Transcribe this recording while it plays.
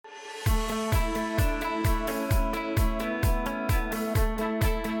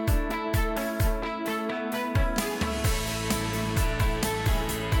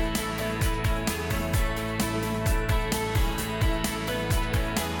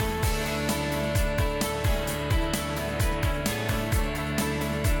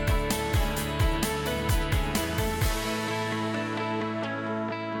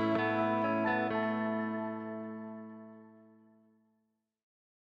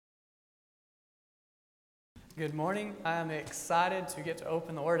Good morning. I'm excited to get to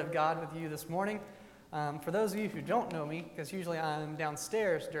open the Word of God with you this morning. For those of you who don't know me, because usually I'm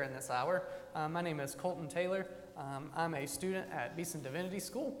downstairs during this hour, my name is Colton Taylor. I'm a student at Beeson Divinity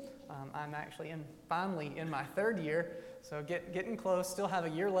School. I'm actually finally in my third year, so getting close, still have a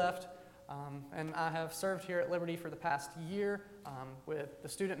year left. And I have served here at Liberty for the past year with the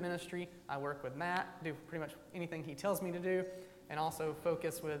student ministry. I work with Matt, do pretty much anything he tells me to do, and also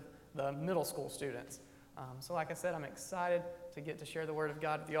focus with the middle school students. So like I said, I'm excited to get to share the Word of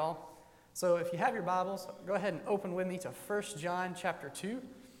God with y'all. So if you have your Bibles, go ahead and open with me to 1 John chapter 2.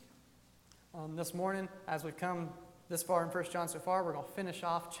 This morning, as we've come this far in 1 John so far, we're going to finish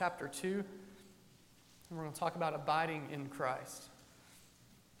off chapter 2, and we're going to talk about abiding in Christ.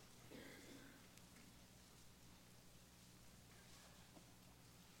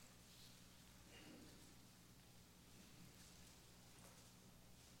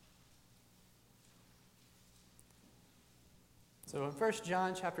 So in 1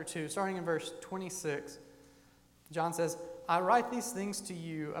 John chapter 2, starting in verse 26, John says, "I write these things to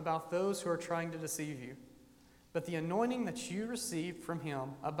you about those who are trying to deceive you. But the anointing that you received from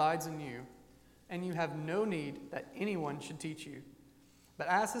him abides in you, and you have no need that anyone should teach you. But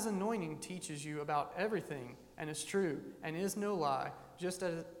as his anointing teaches you about everything, and is true, and is no lie, just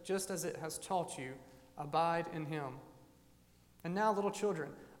as it has taught you, abide in him. And now, little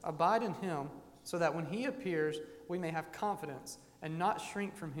children, abide in him, so that when he appears, we may have confidence and not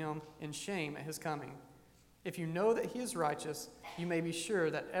shrink from him in shame at his coming. If you know that he is righteous, you may be sure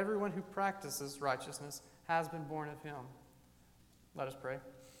that everyone who practices righteousness has been born of him." Let us pray.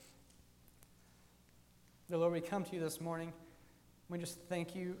 Dear Lord, we come to you this morning. We just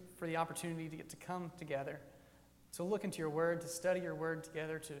thank you for the opportunity to get to come together, to look into your word, to study your word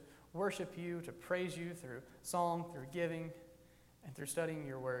together, to worship you, to praise you through song, through giving, and through studying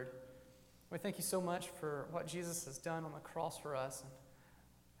your word. We thank you so much for what Jesus has done on the cross for us and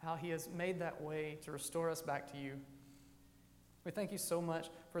how he has made that way to restore us back to you. We thank you so much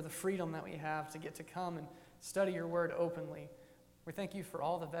for the freedom that we have to get to come and study your word openly. We thank you for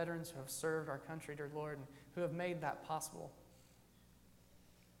all the veterans who have served our country, dear Lord, and who have made that possible.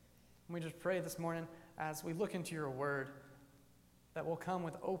 And we just pray this morning as we look into your word that we'll come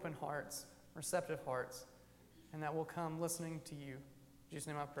with open hearts, receptive hearts, and that we'll come listening to you. In Jesus'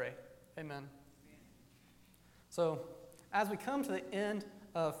 name I pray. Amen. So, as we come to the end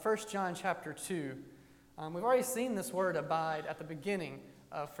of 1 John chapter 2, we've already seen this word abide at the beginning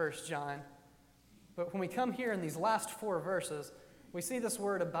of 1 John. But when we come here in these last 4 verses, we see this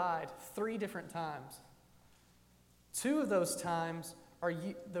word abide 3 different times. 2 of those times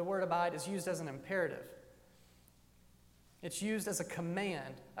the word abide is used as an imperative. It's used as a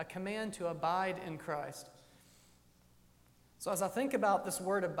command to abide in Christ. So as I think about this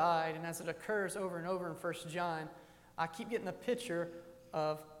word abide, and as it occurs over and over in 1 John, I keep getting the picture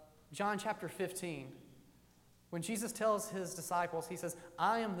of John chapter 15. When Jesus tells his disciples, he says,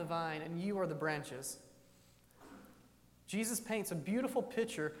 "I am the vine and you are the branches." Jesus paints a beautiful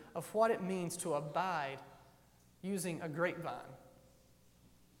picture of what it means to abide using a grapevine.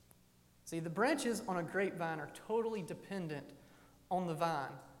 See, the branches on a grapevine are totally dependent on the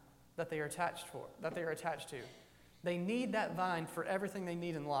vine that they are attached to. They need that vine for everything they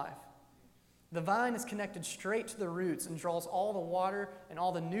need in life. The vine is connected straight to the roots and draws all the water and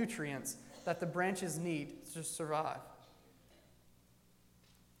all the nutrients that the branches need to survive.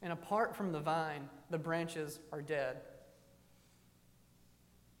 And apart from the vine, the branches are dead.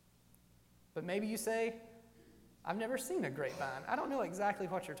 But maybe you say, "I've never seen a grapevine. I don't know exactly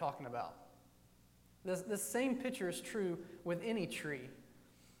what you're talking about." This same picture is true with any tree.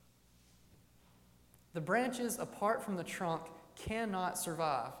 The branches, apart from the trunk, cannot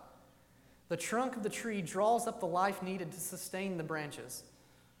survive. The trunk of the tree draws up the life needed to sustain the branches.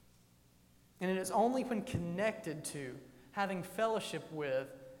 And it is only when connected to, having fellowship with,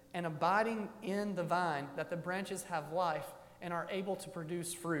 and abiding in the vine that the branches have life and are able to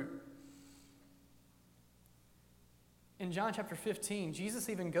produce fruit. In John chapter 15, Jesus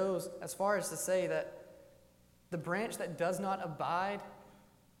even goes as far as to say that the branch that does not abide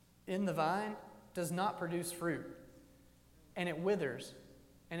in the vine does not produce fruit, and it withers,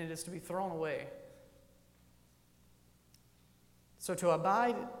 and it is to be thrown away. So to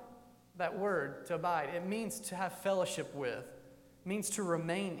abide, that word, to abide, it means to have fellowship with, it means to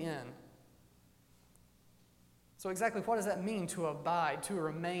remain in. So exactly what does that mean, to abide, to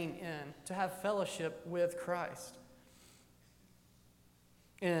remain in, to have fellowship with Christ?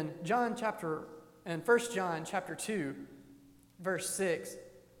 In 1 John chapter 2, verse 6,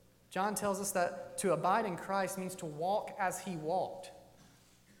 John tells us that to abide in Christ means to walk as he walked.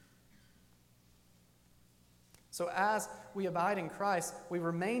 So as we abide in Christ, we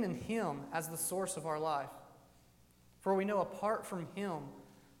remain in Him as the source of our life. For we know apart from Him,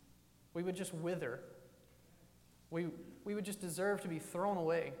 we would just wither. We would just deserve to be thrown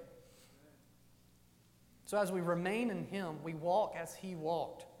away. So as we remain in Him, we walk as He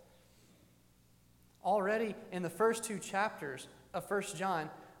walked. Already in the first 2 chapters of 1 John,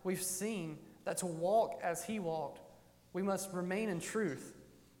 we've seen that to walk as He walked, we must remain in truth.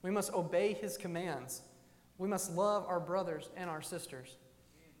 We must obey His commands. We must love our brothers and our sisters.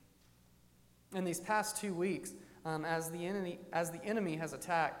 In these past 2 weeks, as the enemy has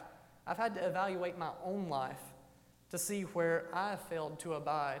attacked, I've had to evaluate my own life to see where I have failed to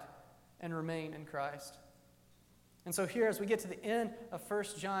abide and remain in Christ. And so here, as we get to the end of 1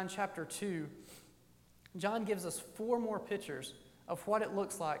 John chapter 2, John gives us 4 more pictures of what it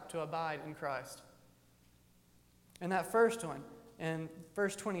looks like to abide in Christ. And that first one, in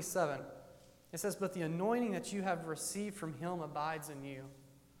verse 27, it says, "But the anointing that you have received from Him abides in you."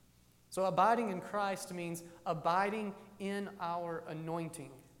 So abiding in Christ means abiding in our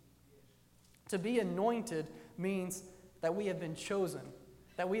anointing. To be anointed means that we have been chosen,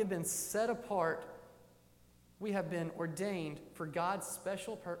 that we have been set apart, we have been ordained for God's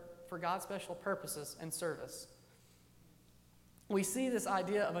special purposes and service. We see this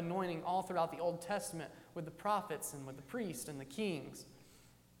idea of anointing all throughout the Old Testament with the prophets and with the priests and the kings.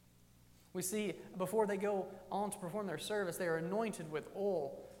 We see before they go on to perform their service, they are anointed with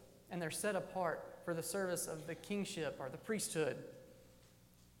oil and they're set apart for the service of the kingship or the priesthood.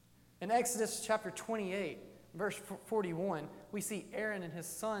 In Exodus chapter 28, verse 41, we see Aaron and his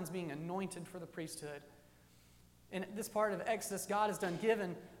sons being anointed for the priesthood. In this part of Exodus, God has done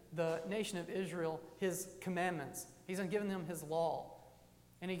given the nation of Israel His commandments. He's done given them His law.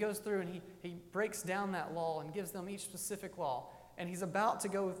 And He goes through and he breaks down that law and gives them each specific law. And He's about to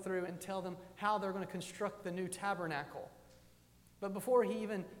go through and tell them how they're going to construct the new tabernacle. But before He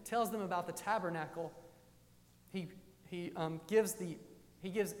even tells them about the tabernacle, He gives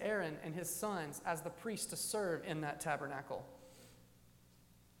Aaron and his sons as the priests to serve in that tabernacle.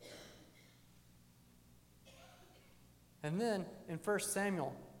 And then in 1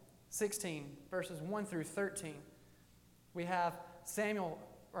 Samuel 16, verses 1 through 13, we have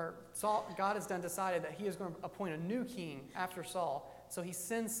God has decided that He is going to appoint a new king after Saul. So He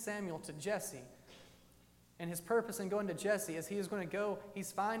sends Samuel to Jesse. And his purpose in going to Jesse is he's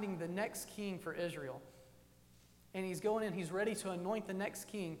finding the next king for Israel. And he's going in, he's ready to anoint the next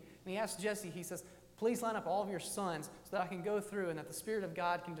king. And he asks Jesse, he says, "Please line up all of your sons so that I can go through and that the Spirit of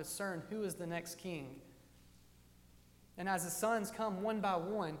God can discern who is the next king." And as his sons come one by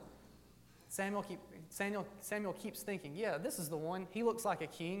one, Samuel keeps thinking, "Yeah, this is the one. He looks like a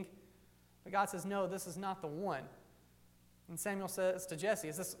king." But God says, "No, this is not the one." And Samuel says to Jesse,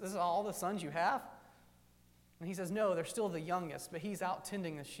 "Is this all the sons you have?" And he says, "No, they're still the youngest, but he's out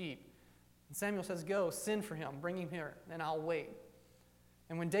tending the sheep." And Samuel says, "Go, send for him, bring him here, and I'll wait."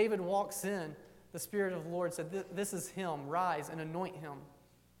 And when David walks in, the Spirit of the Lord said, "This is him. Rise and anoint him."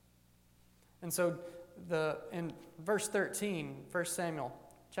 And so in verse 13, 1 Samuel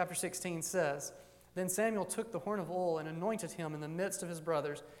chapter 16 says, "Then Samuel took the horn of oil and anointed him in the midst of his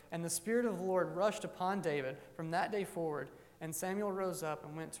brothers, and the Spirit of the Lord rushed upon David from that day forward, and Samuel rose up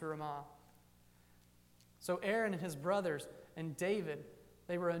and went to Ramah." So Aaron and his brothers and David,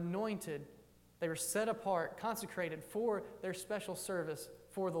 they were anointed, they were set apart, consecrated for their special service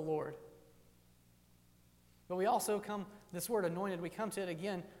for the Lord. But we also this word anointed, we come to it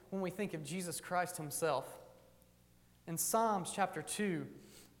again when we think of Jesus Christ Himself. In Psalms chapter 2,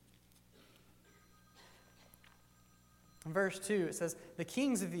 in verse 2, it says, "The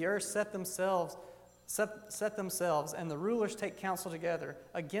kings of the earth set themselves, and the rulers take counsel together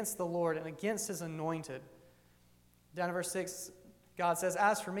against the Lord and against His anointed." Down in verse 6, God says,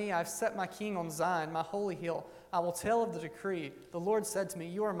 "As for me, I've set my king on Zion, my holy hill. I will tell of the decree. The Lord said to me,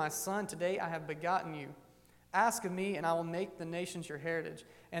 'You are my son. Today I have begotten you. Ask of me, and I will make the nations your heritage,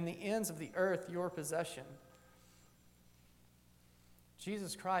 and the ends of the earth your possession.'"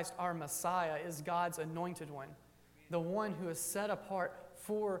 Jesus Christ, our Messiah, is God's anointed one, the one who is set apart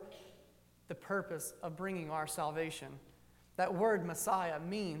for the purpose of bringing our salvation. That word Messiah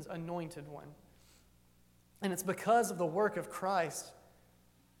means anointed one. And it's because of the work of Christ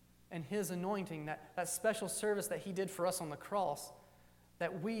and His anointing, that special service that He did for us on the cross,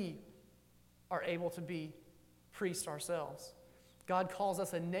 that we are able to be priests ourselves. God calls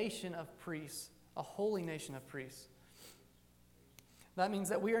us a nation of priests, a holy nation of priests. That means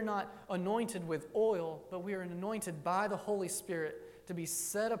that we are not anointed with oil, but we are anointed by the Holy Spirit to be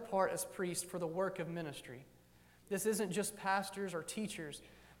set apart as priests for the work of ministry. This isn't just pastors or teachers.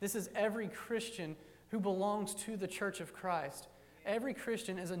 This is every Christian who belongs to the church of Christ. Every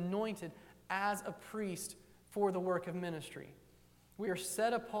Christian is anointed as a priest for the work of ministry. We are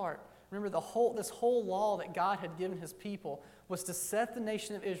set apart. Remember, this whole law that God had given his people was to set the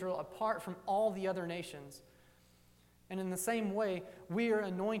nation of Israel apart from all the other nations. And in the same way, we are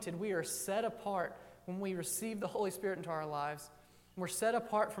anointed, we are set apart when we receive the Holy Spirit into our lives. We're set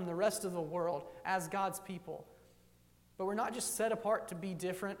apart from the rest of the world as God's people. But we're not just set apart to be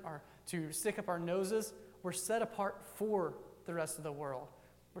different or to stick up our noses. We're set apart for the rest of the world.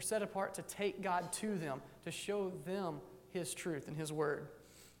 We're set apart to take God to them, to show them his truth and his word.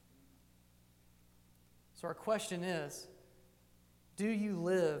 So our question is, do you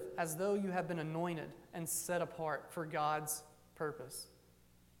live as though you have been anointed and set apart for God's purpose?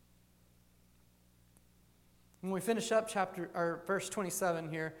 When we finish up verse 27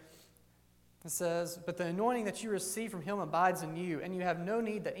 here, it says, "But the anointing that you receive from him abides in you, and you have no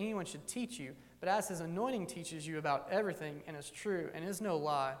need that anyone should teach you. But as his anointing teaches you about everything and is true and is no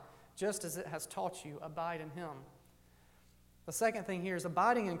lie, just as it has taught you, abide in him." The second thing here is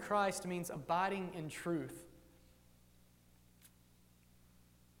abiding in Christ means abiding in truth.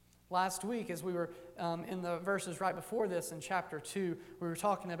 Last week, as we were in the verses right before this in chapter 2, we were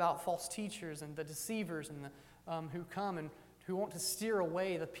talking about false teachers and the deceivers and who come and who want to steer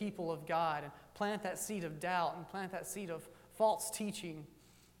away the people of God and plant that seed of doubt and plant that seed of false teaching.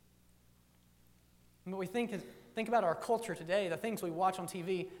 But we think about our culture today, the things we watch on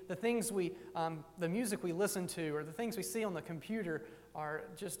TV, the music we listen to, or the things we see on the computer, are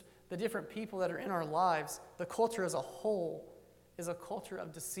just the different people that are in our lives. The culture as a whole is a culture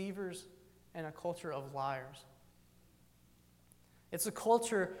of deceivers and a culture of liars. It's a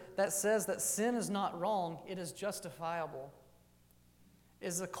culture that says that sin is not wrong, it is justifiable. It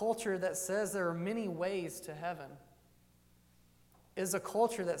is a culture that says there are many ways to heaven. It is a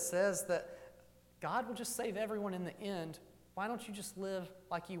culture that says that God will just save everyone in the end. Why don't you just live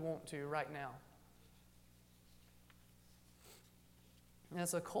like you want to right now? And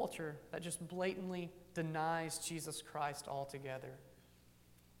it's a culture that just blatantly denies Jesus Christ altogether.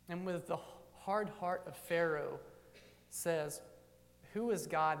 And with the hard heart of Pharaoh says, "Who is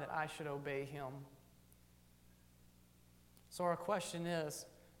God that I should obey him?" So our question is,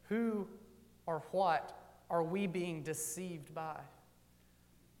 who or what are we being deceived by?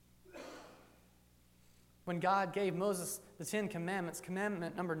 When God gave Moses the 10 Commandments,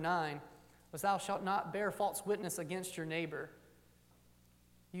 commandment number 9 was, "Thou shalt not bear false witness against your neighbor.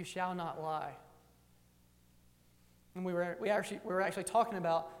 You shall not lie." And we were actually talking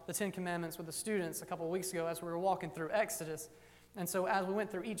about the 10 Commandments with the students a couple of weeks ago as we were walking through Exodus. And so as we went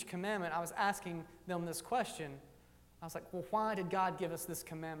through each commandment, I was asking them this question. I was like, well, why did God give us this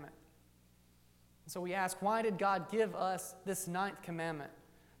commandment? And so we asked, why did God give us this 9th commandment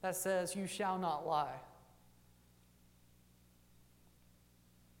that says, "You shall not lie"?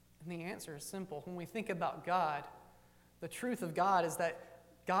 And the answer is simple. When we think about God, the truth of God is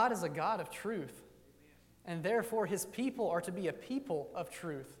that God is a God of truth. And therefore, his people are to be a people of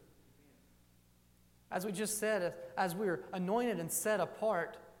truth. As we just said, as we're anointed and set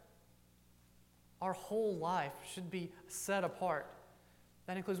apart, our whole life should be set apart.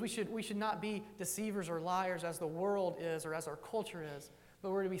 That includes we should not be deceivers or liars as the world is or as our culture is, but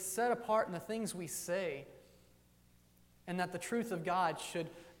we're to be set apart in the things we say, and that the truth of God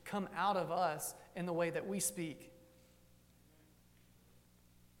should come out of us in the way that we speak.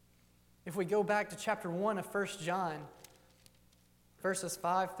 If we go back to chapter 1 of 1 John, verses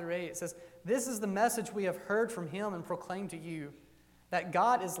 5 through 8, it says, "This is the message we have heard from him and proclaimed to you, that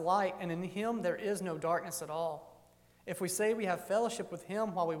God is light, and in him there is no darkness at all. If we say we have fellowship with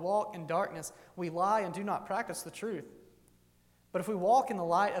him while we walk in darkness, we lie and do not practice the truth. But if we walk in the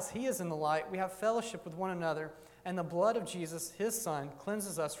light as he is in the light, we have fellowship with one another, and the blood of Jesus, his Son,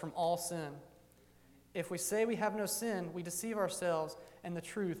 cleanses us from all sin. If we say we have no sin, we deceive ourselves, and the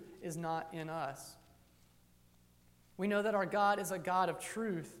truth is not in us." We know that our God is a God of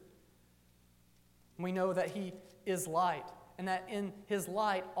truth. We know that he is light, and that in his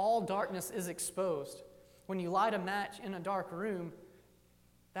light, all darkness is exposed. When you light a match in a dark room,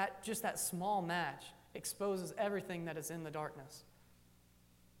 that small match exposes everything that is in the darkness.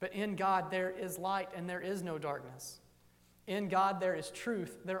 But in God there is light and there is no darkness. In God there is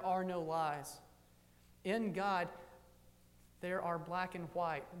truth, there are no lies. In God there are black and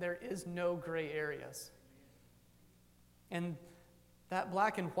white, there is no gray areas. And that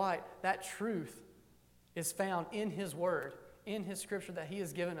black and white, that truth is found in his word, in his scripture that he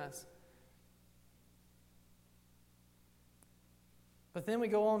has given us. But then we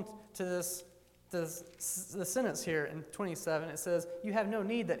go on to the sentence here in 27. It says, "You have no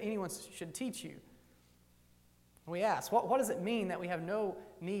need that anyone should teach you." We ask, what does it mean that we have no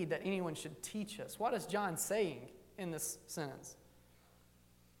need that anyone should teach us? What is John saying in this sentence?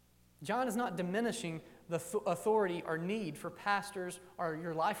 John is not diminishing the authority or need for pastors or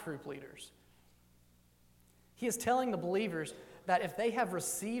your life group leaders. He is telling the believers that if they have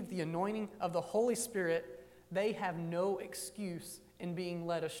received the anointing of the Holy Spirit, they have no excuse in being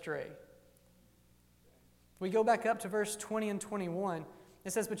led astray. We go back up to verse 20 and 21.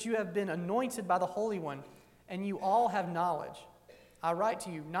 It says, "But you have been anointed by the Holy One, and you all have knowledge. I write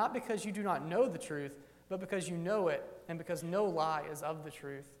to you, not because you do not know the truth, but because you know it, and because no lie is of the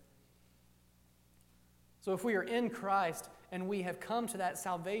truth." So if we are in Christ and we have come to that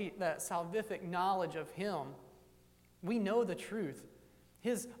salvific knowledge of Him, we know the truth.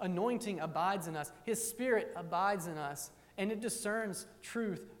 His anointing abides in us. His Spirit abides in us, and it discerns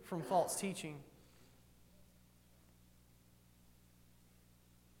truth from false teaching.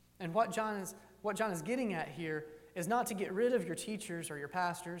 And what John is getting at here is not to get rid of your teachers or your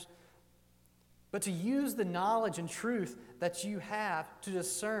pastors, but to use the knowledge and truth that you have to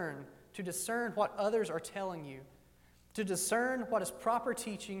discern what others are telling you, to discern what is proper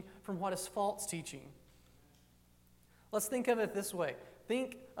teaching from what is false teaching. Let's think of it this way.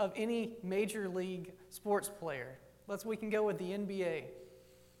 Think of any major league sports player. We can go with the NBA.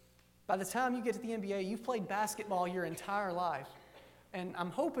 By the time you get to the NBA, you've played basketball your entire life. And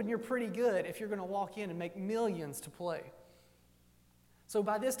I'm hoping you're pretty good if you're going to walk in and make millions to play. So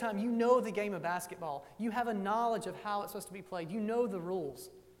by this time, you know the game of basketball. You have a knowledge of how it's supposed to be played. You know the rules.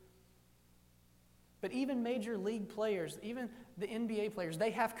 But even major league players, even the NBA players,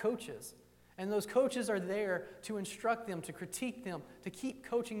 they have coaches. And those coaches are there to instruct them, to critique them, to keep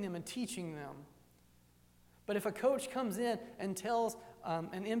coaching them and teaching them. But if a coach comes in and tells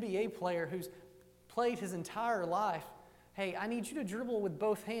an NBA player who's played his entire life, "Hey, I need you to dribble with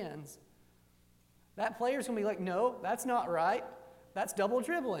both hands," that player's going to be like, "No, that's not right. That's double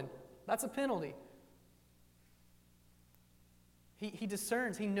dribbling. That's a penalty." He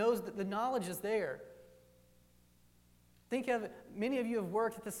discerns. He knows that the knowledge is there. Think of it. Many of you have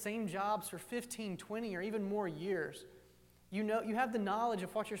worked at the same jobs for 15, 20, or even more years. You have the knowledge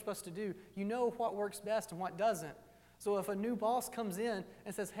of what you're supposed to do. You know what works best and what doesn't. So if a new boss comes in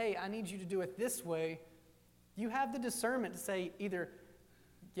and says, "Hey, I need you to do it this way," you have the discernment to say either,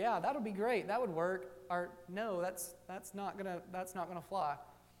 "Yeah, that'll be great, that would work," or "No, that's not gonna fly."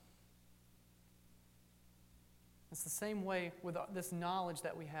 It's the same way with this knowledge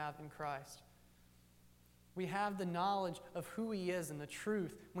that we have in Christ. We have the knowledge of who He is and the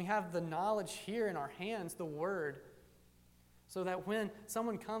truth. We have the knowledge here in our hands, the Word, so that when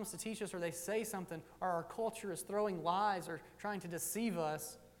someone comes to teach us or they say something or our culture is throwing lies or trying to deceive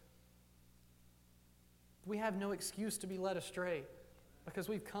us, we have no excuse to be led astray because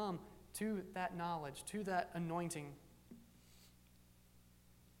we've come to that knowledge, to that anointing.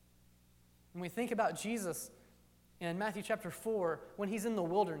 When we think about Jesus in Matthew chapter 4, when He's in the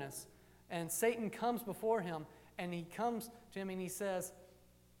wilderness and Satan comes before Him and he comes to Him and he says,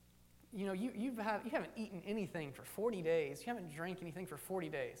 you haven't eaten anything for 40 days. You haven't drank anything for 40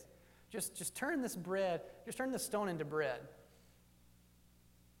 days. Just turn this stone into bread.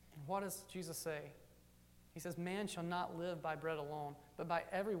 And what does Jesus say? He says, "Man shall not live by bread alone, but by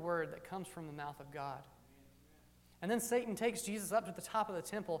every word that comes from the mouth of God." And then Satan takes Jesus up to the top of the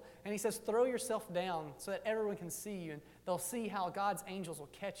temple, and he says, "Throw yourself down so that everyone can see you, and they'll see how God's angels will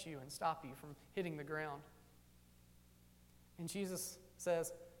catch you and stop you from hitting the ground." And Jesus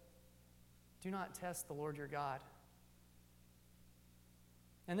says, "Do not test the Lord your God."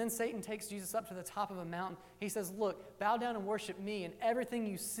 And then Satan takes Jesus up to the top of a mountain. He says, "Look, bow down and worship me, and everything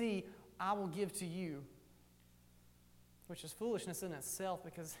you see I will give to you." Which is foolishness in itself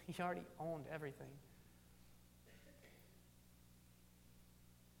because He already owned everything.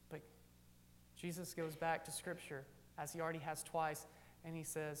 But Jesus goes back to Scripture, as He already has twice, and He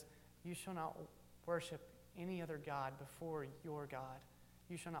says, "You shall not worship any other God before your God.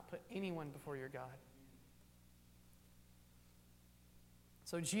 You shall not put anyone before your God."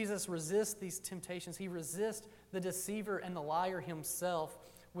 So Jesus resists these temptations. He resists the deceiver and the liar himself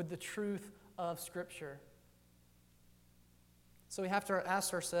with the truth of Scripture. So we have to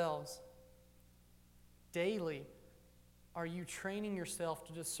ask ourselves, daily, are you training yourself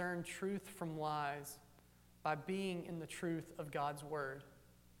to discern truth from lies by being in the truth of God's Word?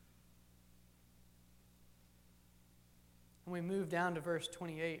 And we move down to verse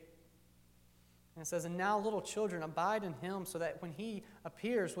 28. And it says, "And now, little children, abide in Him, so that when He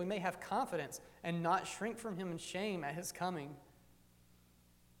appears, we may have confidence and not shrink from Him in shame at His coming."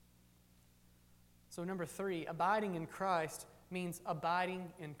 So number 3, abiding in Christ means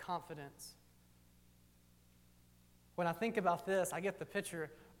abiding in confidence. When I think about this, I get the picture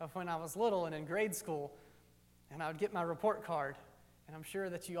of when I was little and in grade school, and I would get my report card, and I'm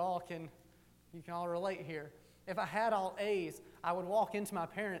sure that you can all relate here. If I had all A's, I would walk into my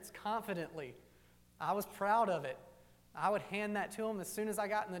parents confidently. I was proud of it. I would hand that to them as soon as I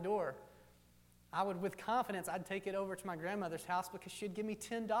got in the door. With confidence, I'd take it over to my grandmother's house because she'd give me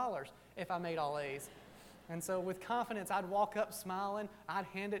 $10 if I made all A's. And so with confidence, I'd walk up smiling, I'd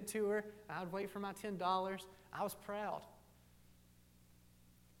hand it to her, I'd wait for my $10. I was proud.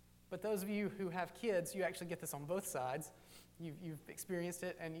 But those of you who have kids, you actually get this on both sides. You've experienced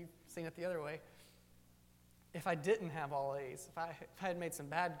it and you've seen it the other way. If I didn't have all A's, if I had made some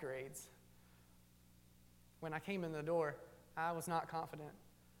bad grades, when I came in the door, I was not confident.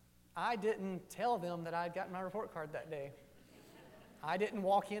 I didn't tell them that I'd gotten my report card that day. I didn't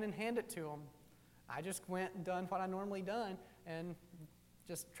walk in and hand it to them. I just went and done what I normally done and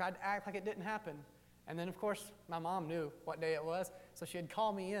just tried to act like it didn't happen. And then, of course, my mom knew what day it was, so she'd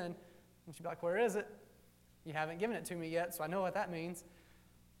call me in, and she'd be like, "Where is it? You haven't given it to me yet," so I know what that means.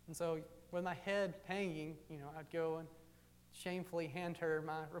 And so with my head hanging, I'd go and shamefully hand her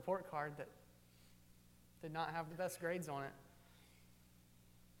my report card that did not have the best grades on it.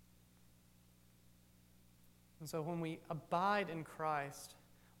 And so when we abide in Christ,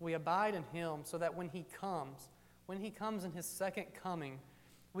 we abide in Him so that when He comes in His second coming,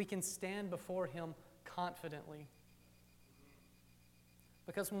 we can stand before Him confidently.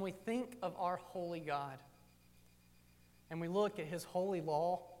 Because when we think of our holy God and we look at His holy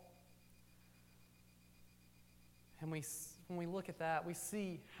law, and when we look at that, we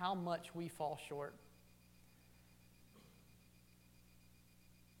see how much we fall short.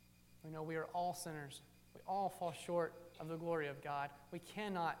 We know we are all sinners. We all fall short of the glory of God. We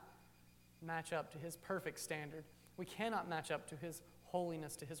cannot match up to His perfect standard. We cannot match up to His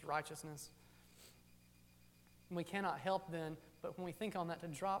holiness, to His righteousness. And we cannot help then, but when we think on that, to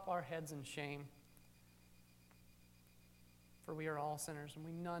drop our heads in shame. For we are all sinners, and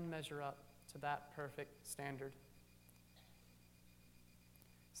we none measure up to that perfect standard.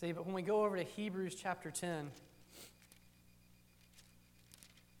 See, but when we go over to Hebrews chapter 10,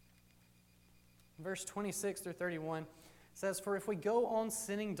 verse 26 through 31 says, "For if we go on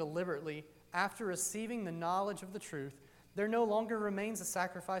sinning deliberately after receiving the knowledge of the truth, there no longer remains a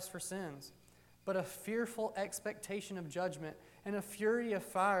sacrifice for sins, but a fearful expectation of judgment and a fury of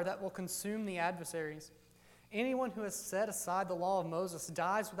fire that will consume the adversaries. Anyone who has set aside the law of Moses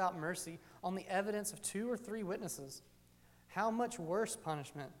dies without mercy on the evidence of 2 or 3 witnesses. How much worse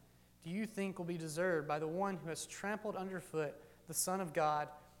punishment do you think will be deserved by the one who has trampled underfoot the Son of God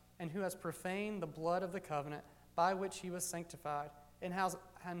and who has profaned the blood of the covenant by which He was sanctified and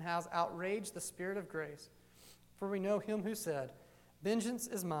has outraged the Spirit of grace? For we know Him who said, 'Vengeance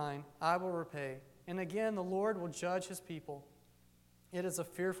is mine, I will repay.' And again, the Lord will judge His people. It is a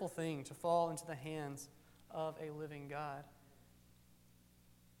fearful thing to fall into the hands of a living God."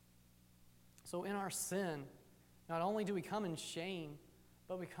 So in our sin, not only do we come in shame,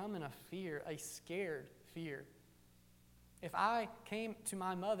 but we come in a fear, a scared fear. If I came to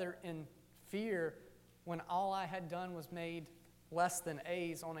my mother in fear when all I had done was made less than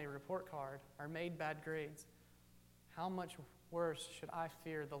A's on a report card or made bad grades, how much worse should I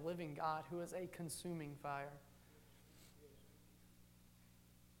fear the living God who is a consuming fire?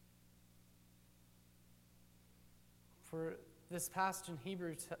 For this passage in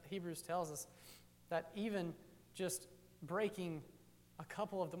Hebrews tells us that even just breaking a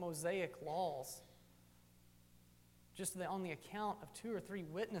couple of the Mosaic laws, just on the account of 2 or 3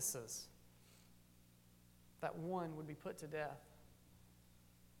 witnesses, that one would be put to death.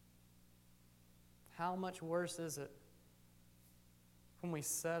 How much worse is it when we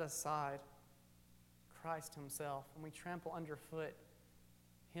set aside Christ Himself and we trample underfoot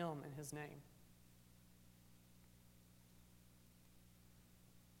Him and His name?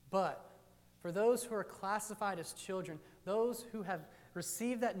 But for those who are classified as children, those who have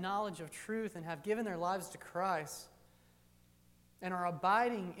received that knowledge of truth and have given their lives to Christ and are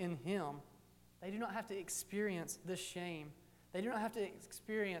abiding in Him, they do not have to experience this shame. They do not have to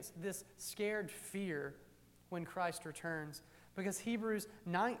experience this scared fear when Christ returns. Because Hebrews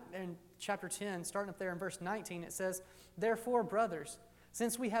 9 in chapter 10, starting up there in verse 19, it says, "Therefore, brothers,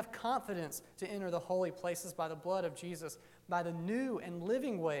 since we have confidence to enter the holy places by the blood of Jesus, by the new and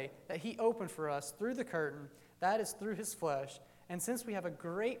living way that He opened for us through the curtain, that is through His flesh, and since we have a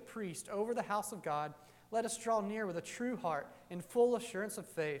great priest over the house of God, let us draw near with a true heart in full assurance of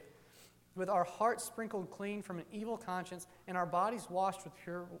faith, with our hearts sprinkled clean from an evil conscience and our bodies washed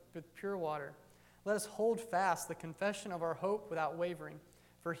with pure water. Let us hold fast the confession of our hope without wavering,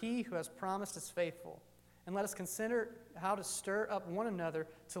 for He who has promised is faithful. And let us consider how to stir up one another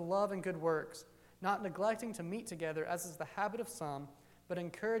to love and good works, not neglecting to meet together, as is the habit of some, but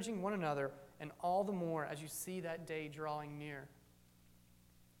encouraging one another, and all the more as you see that day drawing near.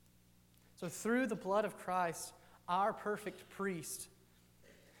 So through the blood of Christ, our perfect priest,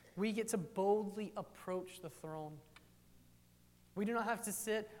 we get to boldly approach the throne. We do not have to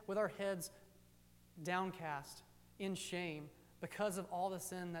sit with our heads downcast in shame because of all the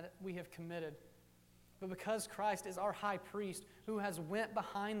sin that we have committed. But because Christ is our high priest who has went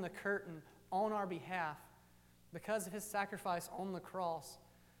behind the curtain on our behalf, because of his sacrifice on the cross,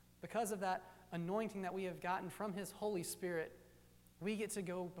 because of that anointing that we have gotten from his Holy Spirit, we get to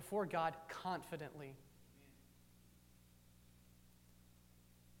go before God confidently.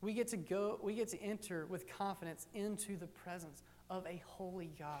 We get to enter with confidence into the presence of a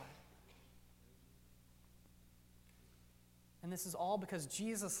holy God. And this is all because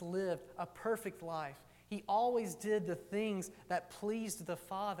Jesus lived a perfect life. He always did the things that pleased the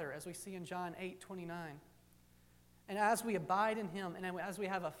Father, as we see in John 8:29. And as we abide in him, and as we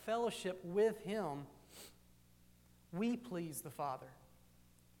have a fellowship with him, we please the Father.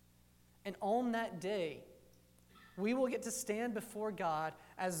 And on that day, we will get to stand before God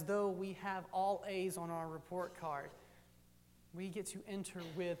as though we have all A's on our report card. We get to enter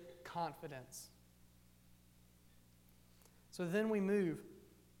with confidence. So then we move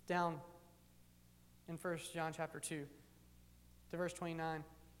down in 1 John chapter 2 to verse 29. It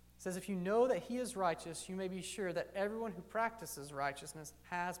says, if you know that he is righteous, you may be sure that everyone who practices righteousness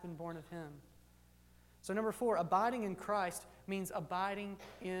has been born of him. So number 4, abiding in Christ means abiding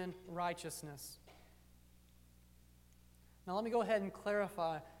in righteousness. Now let me go ahead and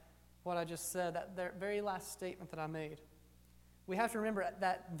clarify what I just said, that very last statement that I made. We have to remember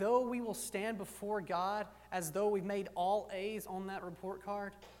that though we will stand before God as though we've made all A's on that report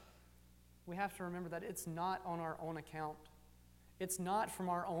card, we have to remember that it's not on our own account. It's not from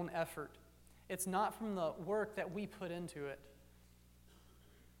our own effort. It's not from the work that we put into it.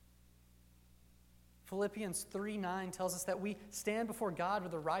 Philippians 3:9 tells us that we stand before God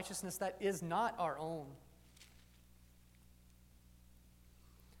with a righteousness that is not our own.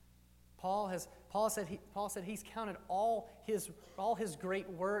 Paul said he's counted all his great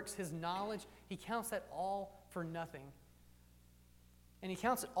works, his knowledge, he counts that all for nothing. And he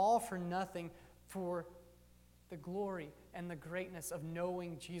counts it all for nothing for the glory and the greatness of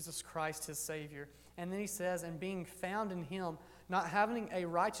knowing Jesus Christ, his Savior. And then he says, and being found in him, not having a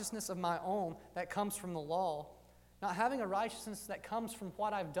righteousness of my own that comes from the law, not having a righteousness that comes from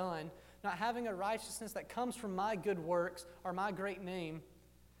what I've done, not having a righteousness that comes from my good works or my great name,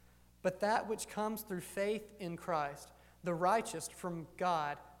 but that which comes through faith in Christ, the righteous from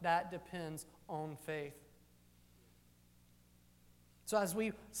God, that depends on faith. So as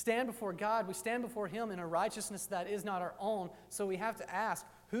we stand before God, we stand before him in a righteousness that is not our own. So we have to ask,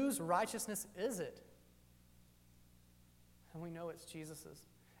 whose righteousness is it? And we know it's Jesus's.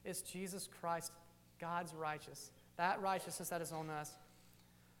 It's Jesus Christ, God's righteous. That righteousness that is on us.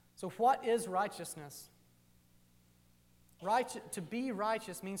 So what is righteousness? To be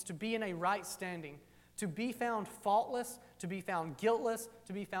righteous means to be in a right standing, to be found faultless, to be found guiltless,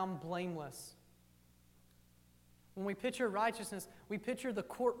 to be found blameless. When we picture righteousness, we picture the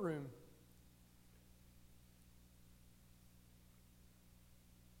courtroom.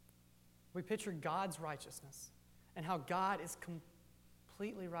 We picture God's righteousness and how God is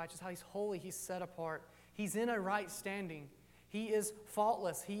completely righteous, how he's holy, he's set apart. He's in a right standing. He is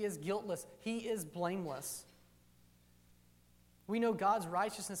faultless, he is guiltless, he is blameless. We know God's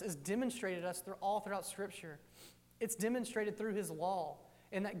righteousness is demonstrated us all throughout Scripture. It's demonstrated through his law,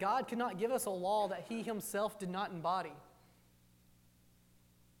 and that God could not give us a law that he himself did not embody.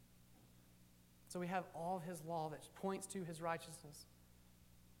 So we have all of his law that points to his righteousness.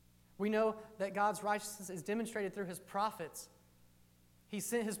 We know that God's righteousness is demonstrated through his prophets. He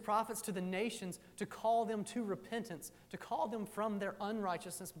sent his prophets to the nations to call them to repentance, to call them from their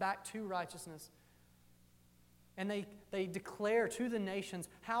unrighteousness back to righteousness. And they declare to the nations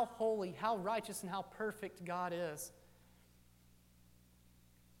how holy, how righteous, and how perfect God is.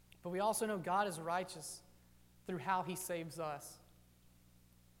 But we also know God is righteous through how he saves us.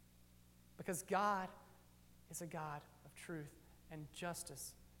 Because God is a God of truth and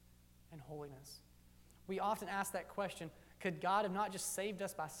justice and holiness. We often ask that question, could God have not just saved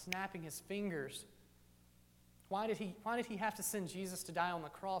us by snapping his fingers? Why did he have to send Jesus to die on the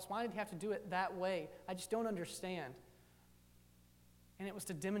cross? Why did he have to do it that way? I just don't understand. And it was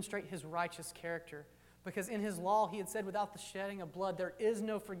to demonstrate his righteous character. Because in his law, he had said, without the shedding of blood, there is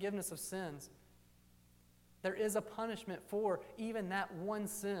no forgiveness of sins. There is a punishment for even that one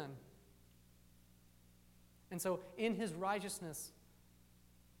sin. And so in his righteousness,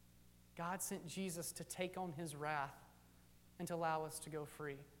 God sent Jesus to take on his wrath and to allow us to go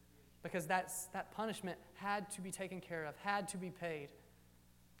free. Because that punishment had to be taken care of, had to be paid.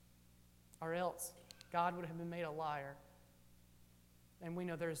 Or else God would have been made a liar. And we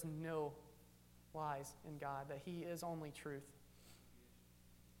know there's no lies in God, that he is only truth.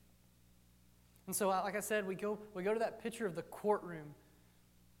 And so, like I said, we go to that picture of the courtroom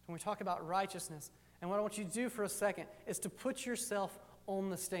when we talk about righteousness. And what I want you to do for a second is to put yourself on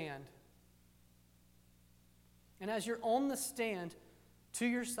the stand. And as you're on the stand, to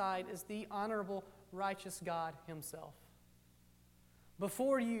your side is the honorable, righteous God himself.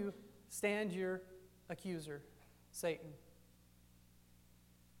 Before you stand your accuser, Satan.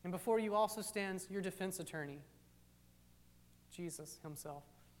 And before you also stands your defense attorney, Jesus himself.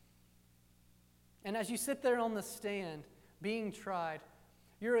 And as you sit there on the stand, being tried,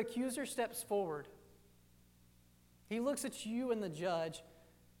 your accuser steps forward. He looks at you and the judge.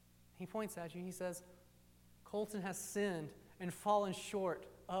 He points at you. He says, Colton has sinned and fallen short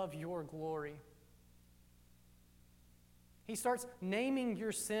of your glory. He starts naming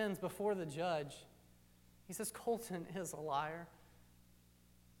your sins before the judge. He says, Colton is a liar.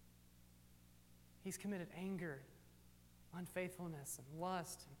 He's committed anger, unfaithfulness, and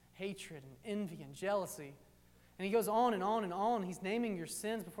lust, and hatred, and envy, and jealousy. And he goes on and on and on. He's naming your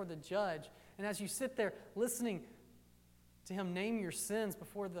sins before the judge. And as you sit there listening to him name your sins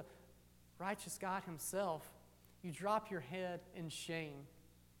before the righteous God himself, you drop your head in shame.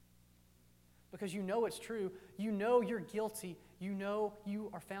 Because you know it's true. You know you're guilty. You know you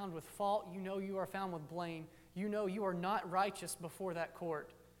are found with fault. You know you are found with blame. You know you are not righteous before that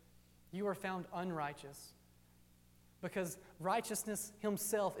court. You are found unrighteous. Because righteousness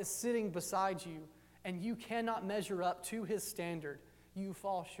himself is sitting beside you, and you cannot measure up to his standard. You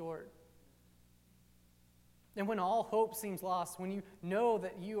fall short. And when all hope seems lost, when you know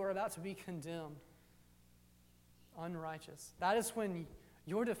that you are about to be condemned, unrighteous, that is when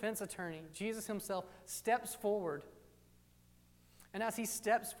your defense attorney, Jesus himself, steps forward. And as he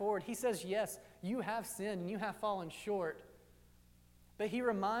steps forward, he says, yes, you have sinned and you have fallen short. But he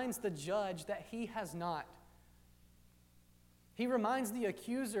reminds the judge that he has not. He reminds the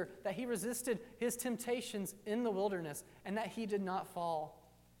accuser that he resisted his temptations in the wilderness and that he did not fall.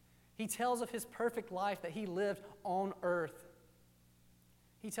 He tells of his perfect life that he lived on earth.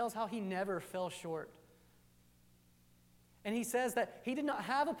 He tells how he never fell short. And he says that he did not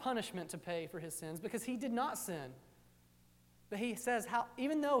have a punishment to pay for his sins because he did not sin. But he says how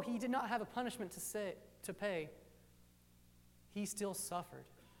even though he did not have a punishment to pay, he still suffered.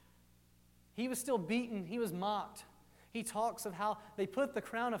 He was still beaten. He was mocked. He talks of how they put the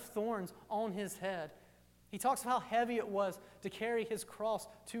crown of thorns on his head. He talks of how heavy it was to carry his cross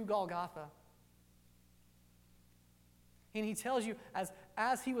to Golgotha. And he tells you,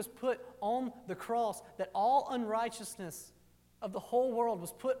 as he was put on the cross, that all unrighteousness of the whole world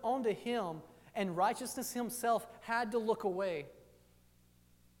was put onto him, and righteousness himself had to look away.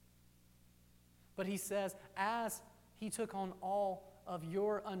 But he says, as he took on all of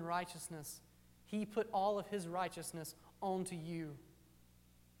your unrighteousness, he put all of his righteousness onto you.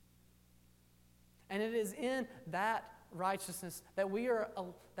 And it is in that righteousness that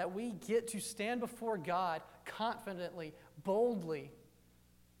we get to stand before God confidently, boldly,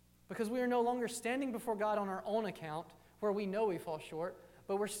 because we are no longer standing before God on our own account where we know we fall short,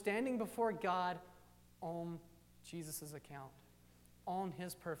 but we're standing before God on Jesus' account, on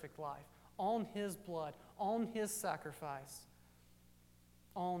his perfect life, on his blood, on his sacrifice,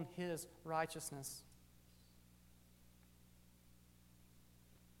 on his righteousness.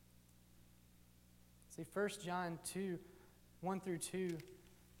 See, 1 John 2, 1 through 2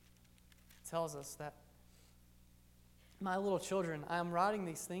 tells us that, my little children, I am writing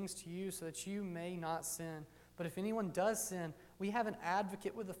these things to you so that you may not sin. But if anyone does sin, we have an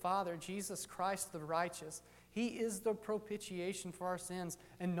advocate with the Father, Jesus Christ the righteous. He is the propitiation for our sins,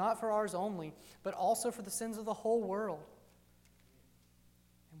 and not for ours only, but also for the sins of the whole world.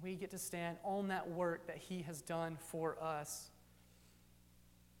 And we get to stand on that work that he has done for us.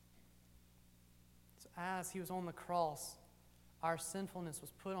 So as he was on the cross, our sinfulness was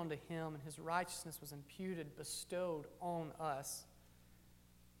put onto him, and his righteousness was imputed, bestowed on us.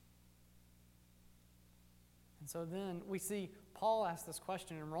 And so then we see Paul ask this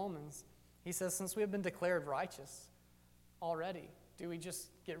question in Romans. He says, since we have been declared righteous already, do we just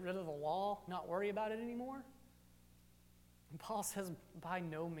get rid of the law, not worry about it anymore? And Paul says, by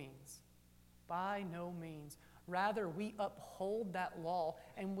no means. By no means. Rather, we uphold that law,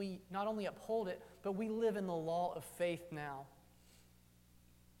 and we not only uphold it, but we live in the law of faith now.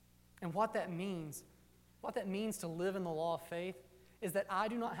 And what that means What that means to live in the law of faith is that I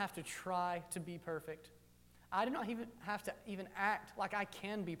do not have to try to be perfect. I do not even have to even act like I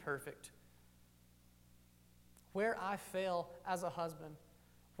can be perfect. Where I fail as a husband,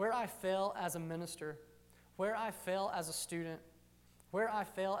 where I fail as a minister, where I fail as a student, where I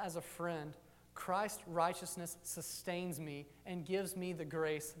fail as a friend, Christ's righteousness sustains me and gives me the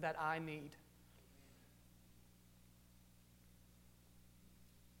grace that I need.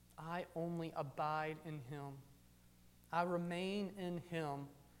 I only abide in Him. I remain in Him,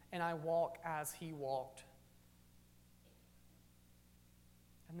 and I walk as He walked.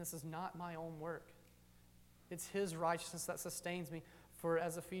 And this is not my own work. It's His righteousness that sustains me. For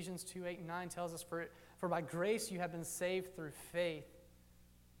as Ephesians 2:8-9 tells us, for by grace you have been saved through faith,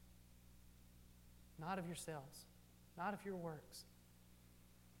 not of yourselves, not of your works,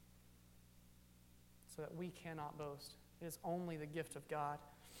 so that we cannot boast. It is only the gift of God.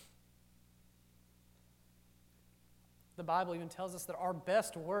 The Bible even tells us that our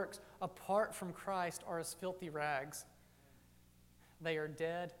best works apart from Christ are as filthy rags. They are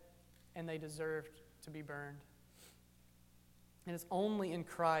dead and they deserve to be burned. And it's only in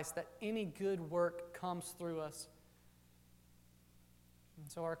Christ that any good work comes through us.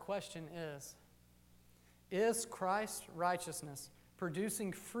 And so our question is Christ's righteousness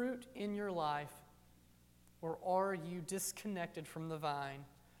producing fruit in your life, or are you disconnected from the vine,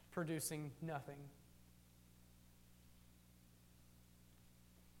 producing nothing?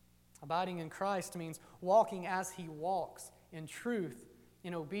 Abiding in Christ means walking as He walks, in truth,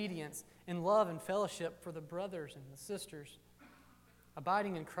 in obedience, in love and fellowship for the brothers and the sisters.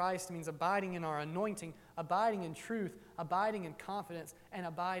 Abiding in Christ means abiding in our anointing, abiding in truth, abiding in confidence, and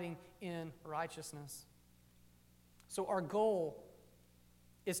abiding in righteousness. So our goal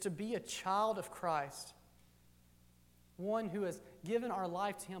is to be a child of Christ, one who has given our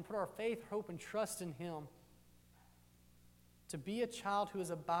life to Him, put our faith, hope, and trust in Him. To be a child who is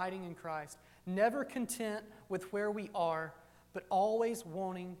abiding in Christ, never content with where we are, but always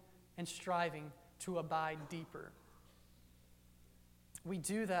wanting and striving to abide deeper. We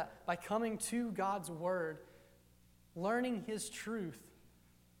do that by coming to God's Word, learning His truth,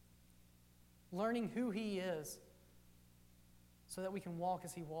 learning who He is, so that we can walk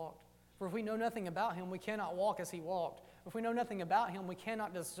as He walked. For if we know nothing about Him, we cannot walk as He walked. If we know nothing about Him, we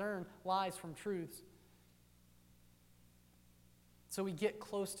cannot discern lies from truths. So we get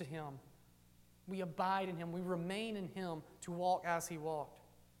close to Him. We abide in Him. We remain in Him to walk as He walked.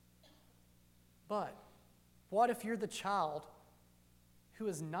 But what if you're the child who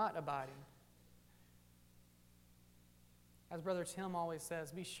is not abiding? As Brother Tim always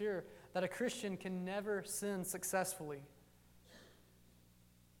says, be sure that a Christian can never sin successfully.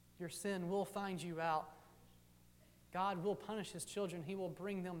 Your sin will find you out. God will punish His children. He will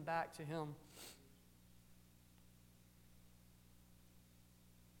bring them back to Him.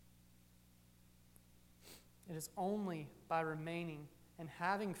 It is only by remaining and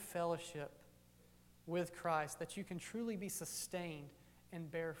having fellowship with Christ that you can truly be sustained and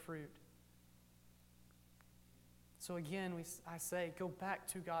bear fruit. So again, I say, go back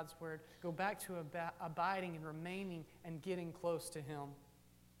to God's Word. Go back to abiding and remaining and getting close to Him.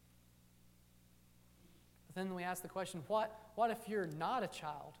 But then we ask the question, what if you're not a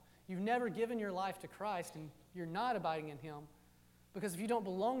child? You've never given your life to Christ and you're not abiding in Him. Because if you don't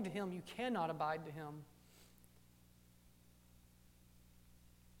belong to Him, you cannot abide to Him.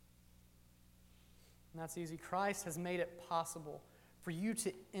 And that's easy. Christ has made it possible for you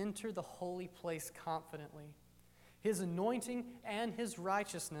to enter the holy place confidently. His anointing and His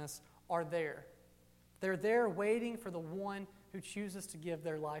righteousness are there. They're there waiting for the one who chooses to give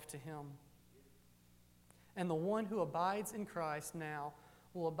their life to Him. And the one who abides in Christ now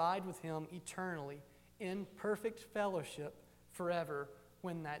will abide with Him eternally in perfect fellowship forever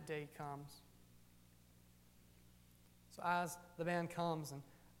when that day comes. So as the band comes and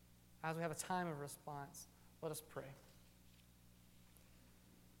as we have a time of response, let us pray.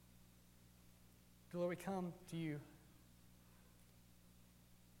 Lord, we come to You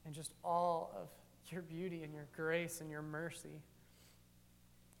in just all of Your beauty and Your grace and Your mercy.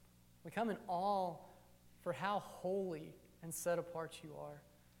 We come in awe for how holy and set apart You are,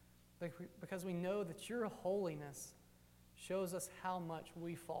 because we know that Your holiness shows us how much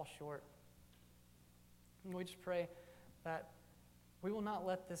we fall short. And we just pray that we will not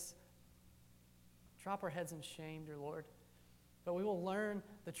let this drop our heads in shame, dear Lord, but we will learn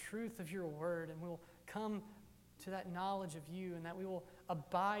the truth of Your Word, and we will come to that knowledge of You, and that we will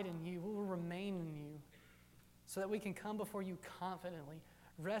abide in You, we will remain in You, so that we can come before You confidently,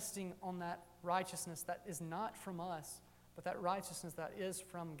 resting on that righteousness that is not from us, but that righteousness that is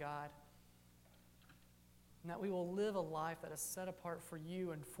from God. and that we will live a life that is set apart for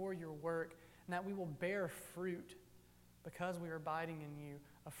you and for your work, and that we will bear fruit because we are abiding in you,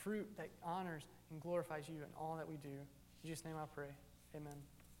 a fruit that honors and glorifies you in all that we do. In Jesus' name I pray. Amen.